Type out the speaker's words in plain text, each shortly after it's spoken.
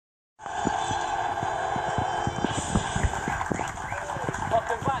Welcome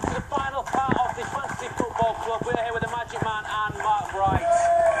back to the final part of the Fantasy Football Club. We're here with the Magic Man and Mark Bright.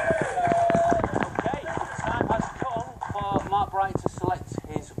 Okay, time has come for Mark Bright to select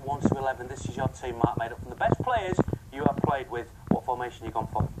his 1 to 11. This is your team, Mark, made up from the best players you have played with. What formation you gone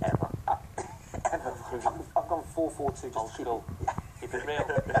for? Ever. I've gone 4-4-2. Old school. Keep it real.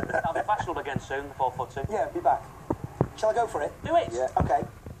 I'll be fashionable again soon, the 4-4-2. Yeah, be back. Shall I go for it? Do it! Yeah. Okay.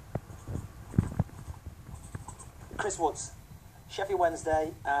 Chris Woods, Sheffield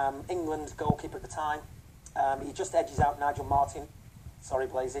Wednesday, England goalkeeper at the time. He just edges out Nigel Martin. Sorry,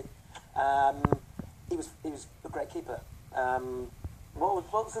 Blazy. He was a great keeper.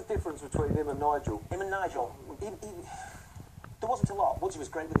 What's the difference between him and Nigel? Him and Nigel. There wasn't a lot. Woods was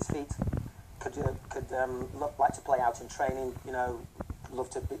great with his feet. Like to play out in training. You know,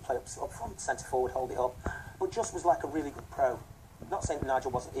 loved to play up front, centre forward, hold it up. But just was like a really good pro. Not saying that Nigel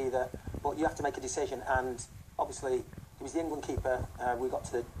wasn't either, but you have to make a decision. And obviously, he was the England keeper. We got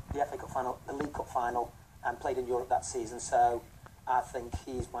to the FA Cup final, the League Cup final, and played in Europe that season. So I think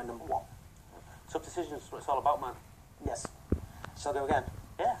he's my number one. Tough decisions, what it's all about, man. Yes. Shall I go again?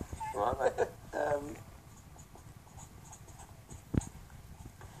 Yeah. Right, mate.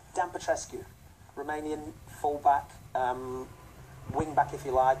 Dan Petrescu, Romanian fullback, wing back if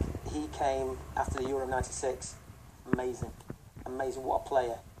you like. He came after the Euro '96. Amazing, amazing. What a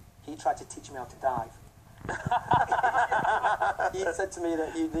player! He tried to teach me how to dive. He said to me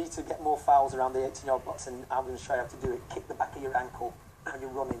that you need to get more fouls around the 18-yard box, and I'm going to show you how to do it. Kick the back of your ankle when you're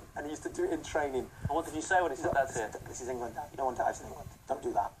running, and he used to do it in training. And what did you say when he said that to you? This is England, Dad. You don't want dives in England. Don't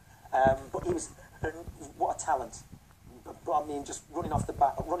do that. But he was, what a talent. But I mean, just running off the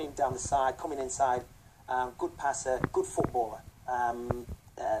back, running down the side, coming inside, good passer, good footballer.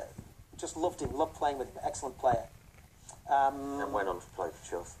 Just loved him, loved playing with him, excellent player. And went on to play for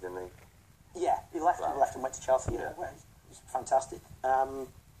Chelsea, didn't he? Yeah, he left and went to Chelsea, Yeah. where he was fantastic. I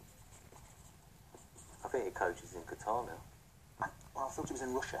think he coaches in Qatar now. I thought he was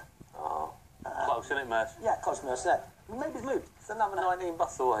in Russia. Oh. Close, isn't it, mate? Yeah, close Mercer. Maybe he's moved. It's another 19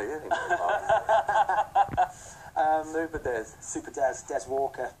 bus away, isn't it? Super Des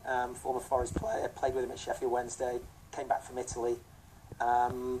Walker, former Forest player, played with him at Sheffield Wednesday, came back from Italy.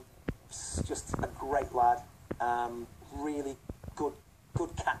 Just a great lad. Really good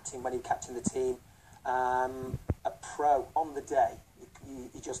captain when he captained the team. A pro on the day. He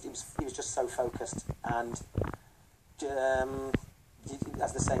was just so focused, and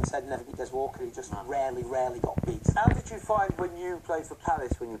as the saying said, never beat Des Walker. He just rarely got beat. How did you find when you played for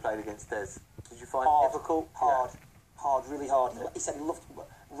Palace, when you played against Des? Did you find it difficult? Hard, really hard. He said he loved.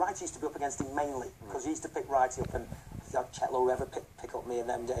 Wright used to be up against him mainly because he used to pick Wright up, and Chetlow or whoever pick up me in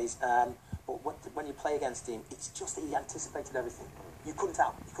them days. But when you play against him, it's just that he anticipated everything. You couldn't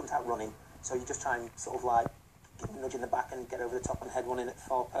outrun him, so you just try and sort of like give him a nudge in the back and get over the top and head one in at the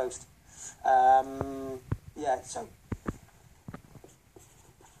far post. Yeah, so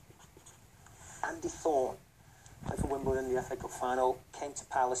Andy Thorne played for Wimbledon in the FA Cup final. Came to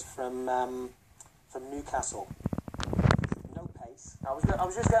Palace from Newcastle. No pace. I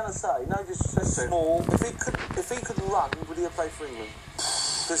was just going to say, no, just small. If he could run, would he have played for England?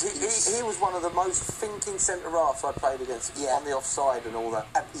 Because he was one of the most thinking centre halves I played against, on the offside and all that.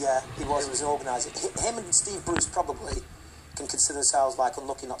 Yeah, he was an organiser. Him and Steve Bruce probably can consider themselves like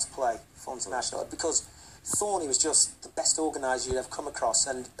unlucky not to play for international, because Thorne was just the best organiser you'd ever come across,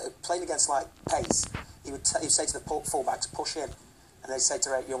 and playing against like pace, he would say to the fullbacks, push in, and they'd say to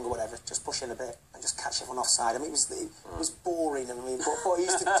Eric Young or whatever, just push in a bit and just catch everyone offside. I mean, it was boring. I mean, but he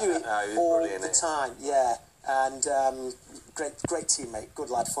used to do it all the time. Yeah, and great teammate, good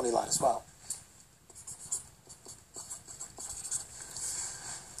lad, funny lad as well.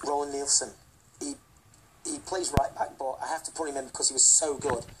 Roland Nielsen, he plays right back, but I have to put him in because he was so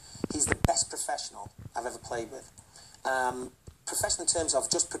good. He's the best professional I've ever played with. Professional in terms of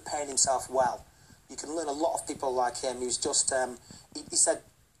just preparing himself well. You can learn a lot of people like him. He was just, he said,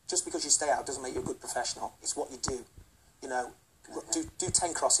 just because you stay out doesn't make you a good professional. It's what you do. You know, do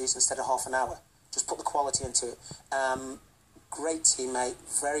 10 crosses instead of half an hour. Just put the quality into it. Great teammate,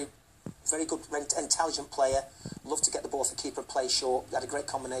 very good, intelligent player. Loved to get the ball off the keeper, play short. Had a great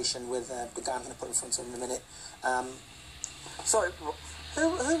combination with the guy I'm going to put in front of him in a minute. Sorry, who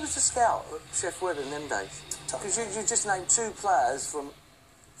was the scout at Sheffield in them days? Because you just named two players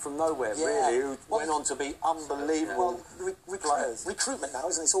from nowhere, really, who went on to be unbelievable players. Recruitment now,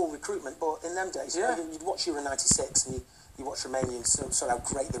 isn't it? It's all recruitment, but in them days, you know, you'd watch Euro '96 and you watch Romanians, so how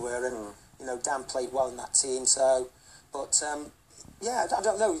great they were, and you know, Dan played well in that team. So, but yeah, I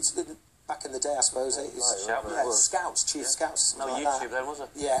don't know. Back in the day, I suppose it was scouts, chief scouts. No like YouTube that. then, was it?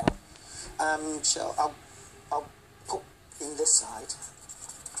 Yeah, So I'll put in this side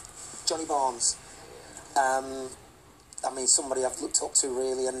Johnny Barnes. I mean, somebody I've looked up to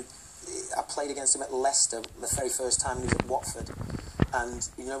really, and I played against him at Leicester the very first time he was at Watford. And,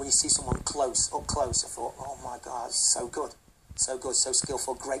 you know, when you see someone up close, I thought, oh my God, he's so good, so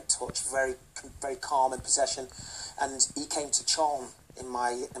skillful, great touch, very calm in possession. And he came to Charlton in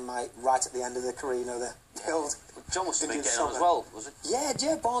my right at the end of the career, you know, the old... John must have been getting on as well, was it? Yeah,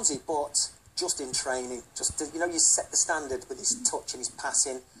 Barnesy, but just in training, you know, you set the standard with his touch and his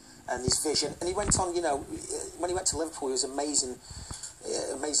passing and his vision. And he went on, you know, when he went to Liverpool, he was amazing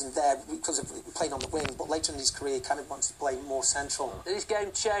there because of playing on the wing, but later in his career he kind of wanted to play more central. Did his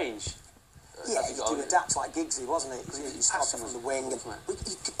game change? Yeah, he could adapt like Giggsy, wasn't he? Because he started from the wing, and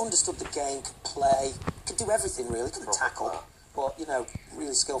he understood the game, could play, could do everything really, couldn't tackle, but, you know,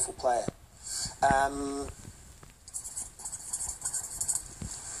 really skillful player.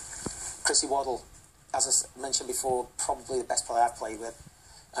 Chrissy Waddle, as I mentioned before, probably the best player I've played with.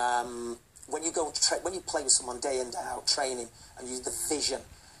 When you go when you play with someone day in, day out, training, and use the vision,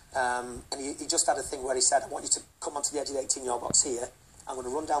 and he just had a thing where he said, I want you to come onto the edge of the 18-yard box here, I'm going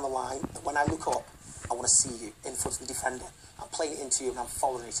to run down the line, and when I look up, I want to see you in front of the defender. I'm playing it into you and I'm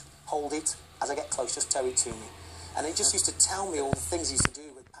following it. Hold it, as I get close, just throw it to me. And he just used to tell me all the things he used to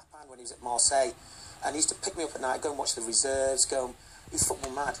do with Papin when he was at Marseille, and he used to pick me up at night, go and watch the reserves, he's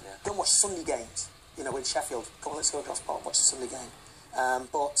football mad, go and watch Sunday games, you know, in Sheffield, come on, let's go across park, watch the Sunday game.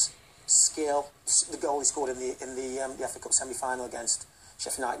 But skill, the goal he scored in the FA Cup semi-final against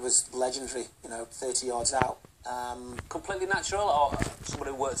Sheffield United was legendary, you know, 30 yards out. Completely natural, or someone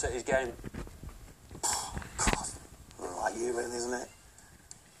who works at his game? God, like you really, isn't it?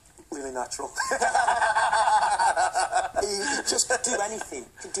 Really natural. he just could do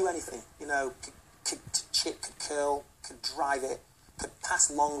anything, you know, could chip, could curl, could drive it, could pass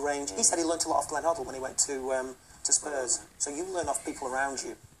long range. He said he learnt a lot off Glenn Hoddle when he went to Spurs, so you learn off people around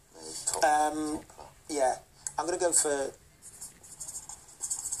you. Yeah, I'm going to go for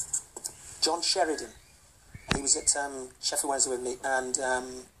John Sheridan. He was at Sheffield Wednesday with me, and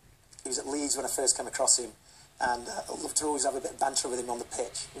he was at Leeds when I first came across him. And I love to always have a bit of banter with him on the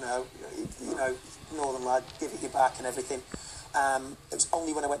pitch. You know, Northern lad, give it your back and everything. It was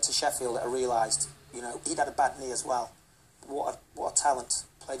only when I went to Sheffield that I realised, you know, he'd had a bad knee as well. What a talent!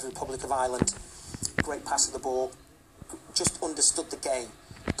 Played for Republic of Ireland, great pass of the ball, just understood the game.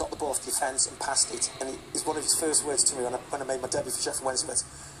 Got the ball off defence and passed it. And it's one of his first words to me when I made my debut for Sheffield Wednesday was,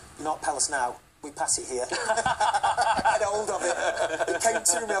 "You're not Palace now. We pass it here." I had hold of it. It came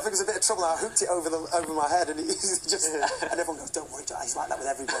to me. I think it was a bit of trouble. I hooked it over my head, and and everyone goes, "Don't worry, John, he's like that with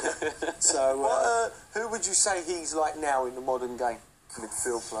everybody." So, who would you say he's like now in the modern game,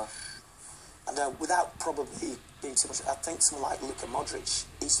 midfield player? And without probably being too much, I think someone like Luka Modric.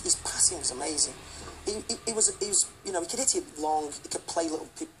 His passing was amazing. He was, you know, he could hit it long. He could play little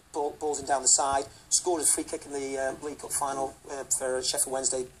balls in down the side. Scored a free kick in the League Cup final for Sheffield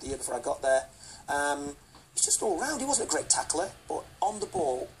Wednesday the year before I got there. He's just all round. He wasn't a great tackler, but on the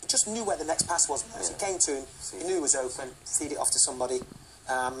ball, he just knew where the next pass was. As it came to him, he knew it was open. Feed it off to somebody.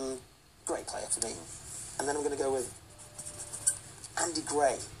 Great player for me. And then I'm going to go with Andy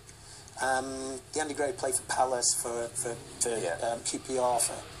Gray. The Andy Gray played for Palace, for QPR,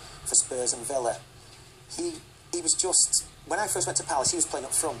 for Spurs and Villa. He was just, when I first went to Palace, he was playing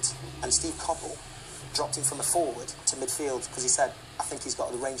up front, and Steve Coppell dropped him from a forward to midfield because he said, I think he's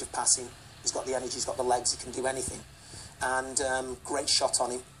got the range of passing, he's got the energy, he's got the legs, he can do anything. And great shot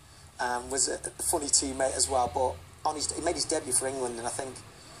on him. Was a funny teammate as well, but he made his debut for England, and I think,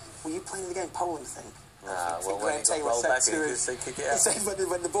 were you playing in the game Poland, I think? Well, when he got rolled back, he said, kick it out. He said,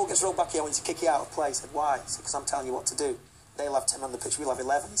 when the ball gets rolled back, I want to kick it out of play. He said, why? He said, because I'm telling you what to do. They'll have 10 on the pitch, we'll have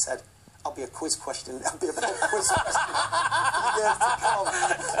 11. He said, I'll be a quiz question. I'll be a quiz question.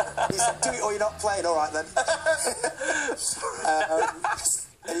 He said, do it or you're not playing. All right, then.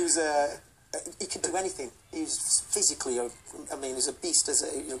 And he was he could do anything. He was physically, I mean, he was a beast.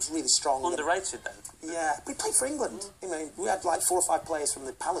 He was really strong. Underrated, then? Yeah. We played for England. I mean, we had like 4 or 5 players from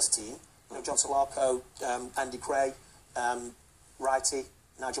the Palace team. You know, John Solarco, Andy Gray, Wrighty,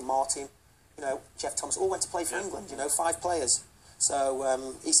 Nigel Martin, you know, Jeff Thomas, all went to play for England, you know, 5 players. So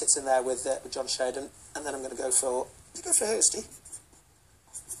he sits in there with John Sheridan, and then I'm going to go for... Did you go for Hursty?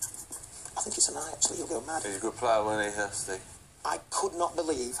 I think it's an eye, actually. He'll go mad. He's a good player, wasn't he, Hursty? I could not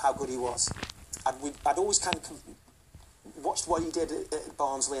believe how good he was. I'd always kind of watched what he did at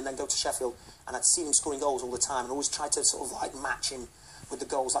Barnsley and then go to Sheffield, and I'd seen him scoring goals all the time, and always tried to sort of like match him with the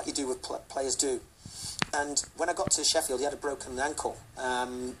goals like you do with players do. And when I got to Sheffield, he had a broken ankle,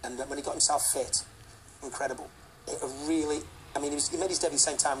 and when he got himself fit, incredible. A really I mean, he made his debut the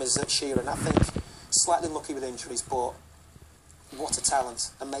same time as Shearer, and I think slightly unlucky with injuries, but what a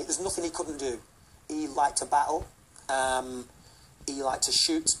talent. And mate, there's nothing he couldn't do. He liked to battle, he liked to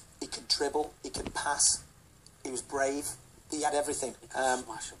shoot, he could dribble, he could pass, he was brave, he had everything.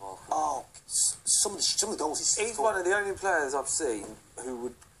 Smash the ball. Oh, some of the goals he's one of the only players I've seen who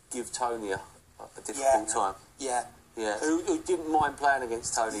would give Tony a difficult time. Yeah. Yeah, who didn't mind playing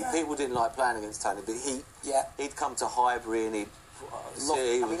against Tony. Yeah. People didn't like playing against Tony, but he'd come to Highbury and he'd...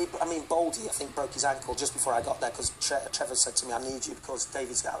 I mean, Baldy, I think, broke his ankle just before I got there because Trevor said to me, I need you because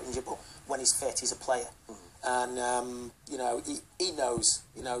David's out injured, but when he's fit, he's a player. And, you know, he knows,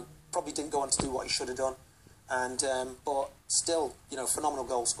 you know, probably didn't go on to do what he should have done. And, but still, you know, phenomenal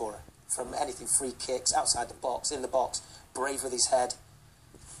goal scorer from anything, free kicks, outside the box, in the box, brave with his head,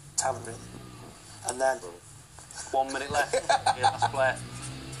 talent really. And then... 1 minute left. Your last player.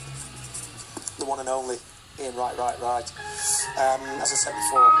 The one and only Ian Wright. As I said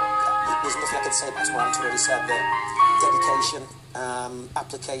before, there's nothing I can say about what I've already said. That dedication,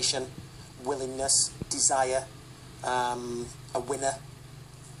 application, willingness, desire, a winner,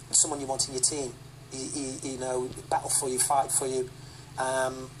 someone you want in your team. You know, battle for you, fight for you,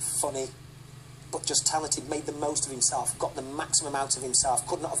 funny, but just talented. Made the most of himself. Got the maximum out of himself.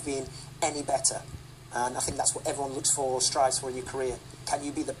 Could not have been any better. And I think that's what everyone looks for or strives for in your career. Can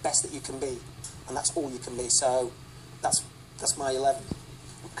you be the best that you can be? And that's all you can be. So that's my 11.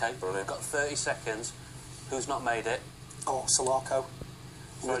 Okay, brilliant. Got 30 seconds. Who's not made it? Oh, Solarco.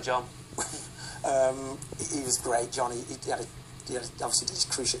 Sorry, John. He was great, John. He obviously did his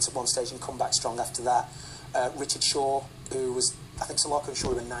cruise ships at one stage and come back strong after that. Richard Shaw, who was, I think Solarco and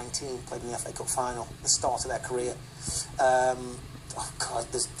Shaw were 19, played in the FA Cup final, the start of their career. Oh God,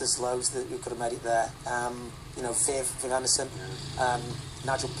 there's loads that who could have made it there. You know, Viv Anderson,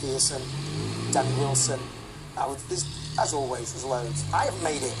 Nigel Pearson, Danny Wilson. As always, there's loads. I haven't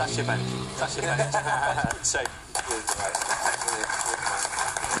made it. That's your bench. That's your bench. Good save.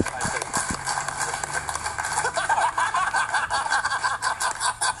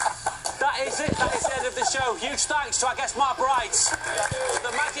 That is it. That is the end of the show. Huge thanks to our guest Mark Bright,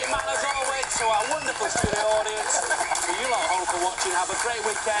 the Magic Man as always, to our wonderful studio audience, to you lot at home for watching. Have a great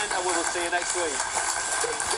weekend and we will see you next week.